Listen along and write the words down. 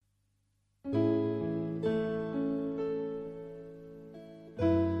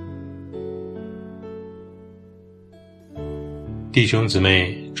弟兄姊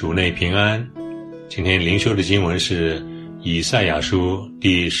妹，主内平安。今天灵修的经文是以赛亚书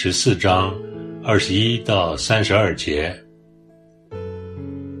第14章21到32节。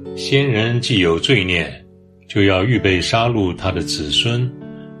先人既有罪孽，就要预备杀戮他的子孙，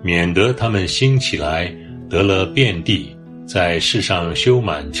免得他们兴起来，得了遍地，在世上修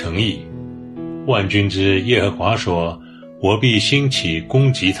满城邑。万军之耶和华说，我必兴起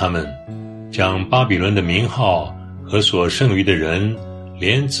攻击他们，将巴比伦的名号和所剩余的人，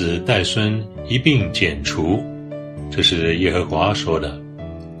连子带孙一并剪除。这是耶和华说的。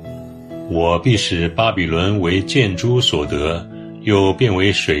我必使巴比伦为建筑所得，又变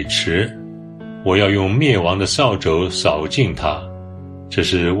为水池。我要用灭亡的扫帚扫尽它。这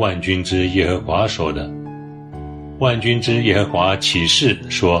是万军之耶和华说的。万军之耶和华起誓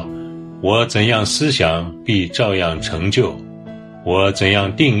说，我怎样思想，必照样成就；我怎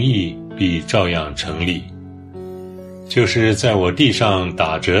样定义，必照样成立。就是在我地上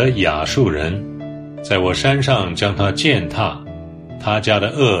打折亚述人，在我山上将他践踏，他家的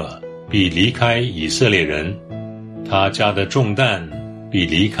恶必离开以色列人，他家的重担必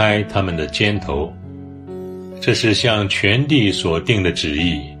离开他们的肩头。这是向全地所定的旨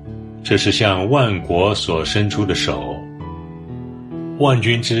意，这是向万国所伸出的手。万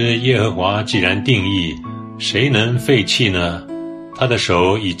军之耶和华既然定义，谁能废弃呢？他的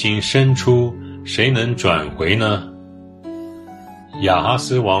手已经伸出，谁能转回呢？亚哈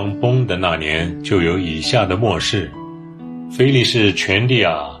斯王崩的那年，就有以下的末世：非利士全地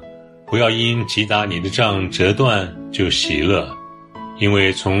啊，不要因击打你的杖折断就喜乐，因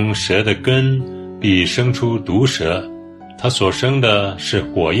为从蛇的根必生出毒蛇，它所生的是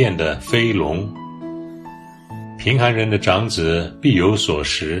火焰的飞龙。贫寒人的长子必有所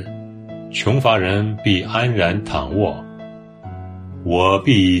食，穷乏人必安然躺卧。我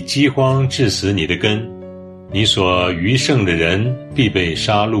必以饥荒致死你的根，你所余剩的人必被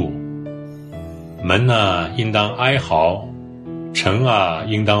杀戮。门啊，应当哀嚎；城啊，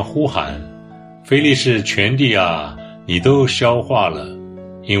应当呼喊。非利士全地啊，你都消化了，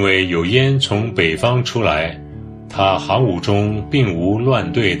因为有烟从北方出来，他行伍中并无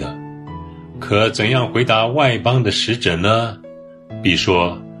乱队的。可怎样回答外邦的使者呢？必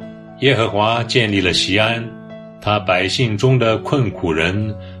说，耶和华建立了锡安，他百姓中的困苦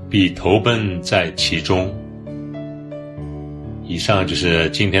人必投奔在其中。以上就是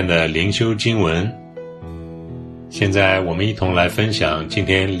今天的灵修经文。现在我们一同来分享今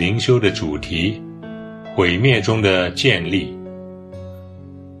天灵修的主题：毁灭中的建立。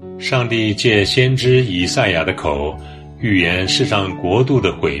上帝借先知以赛亚的口预言世上国度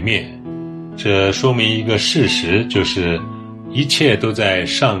的毁灭，这说明一个事实，就是一切都在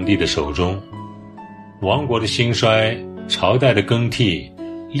上帝的手中。王国的兴衰、朝代的更替、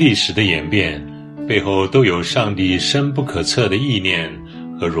历史的演变，背后都有上帝深不可测的意念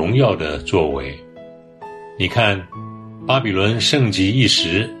和荣耀的作为。你看，巴比伦盛极一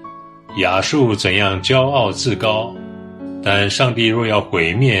时，亚述怎样骄傲自高，但上帝若要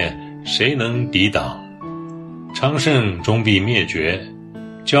毁灭，谁能抵挡？昌盛终必灭绝，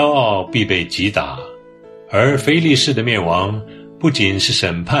骄傲必被击打。而非利士的灭亡不仅是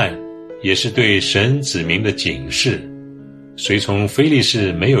审判，也是对神子民的警示。随从非利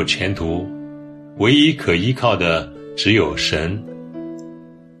士没有前途，唯一可依靠的只有神。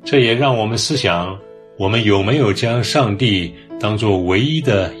这也让我们思想，我们有没有将上帝当作唯一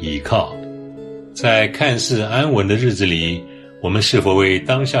的依靠？在看似安稳的日子里，我们是否为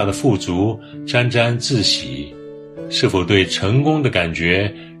当下的富足沾沾自喜？是否对成功的感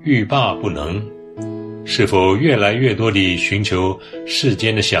觉欲罢不能？是否越来越多地寻求世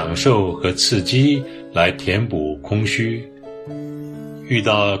间的享受和刺激来填补空虚？遇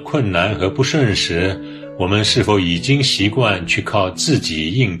到困难和不顺时，我们是否已经习惯去靠自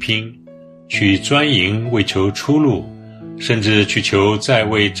己硬拼，去专营为求出路，甚至去求在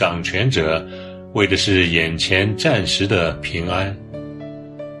位掌权者为的是眼前暂时的平安？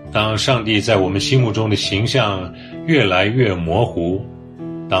当上帝在我们心目中的形象越来越模糊，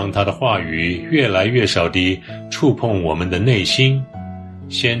当他的话语越来越少地触碰我们的内心，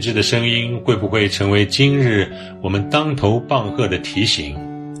先知的声音会不会成为今日我们当头棒喝的提醒？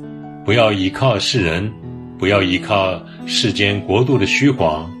不要依靠世人，不要依靠世间国度的虚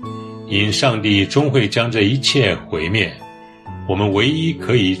晃，因上帝终会将这一切毁灭。我们唯一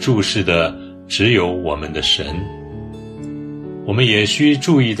可以注视的只有我们的神。我们也需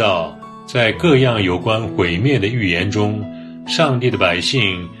注意到，在各样有关毁灭的预言中，上帝的百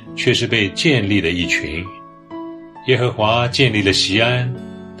姓却是被建立的一群。耶和华建立了锡安，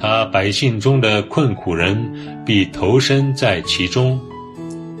他百姓中的困苦人必投身在其中。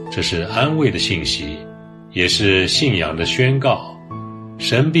这是安慰的信息，也是信仰的宣告。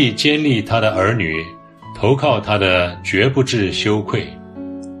神必坚立他的儿女，投靠他的绝不致羞愧。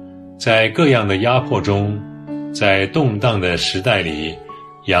在各样的压迫中，在动荡的时代里，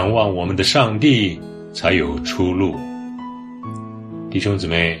仰望我们的上帝，才有出路。弟兄姊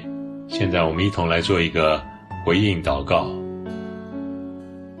妹，现在我们一同来做一个回应祷告。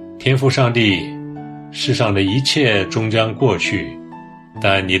天父上帝，世上的一切终将过去，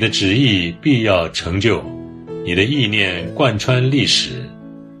但你的旨意必要成就，你的意念贯穿历史。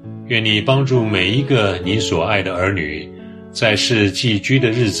愿你帮助每一个你所爱的儿女，在世寄居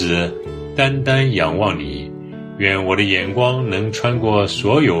的日子，单单仰望你。愿我的眼光能穿过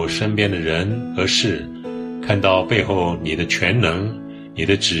所有身边的人和事，看到背后你的全能、你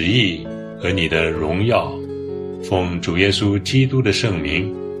的旨意和你的荣耀。奉主耶稣基督的圣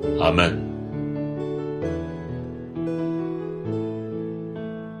名，阿们。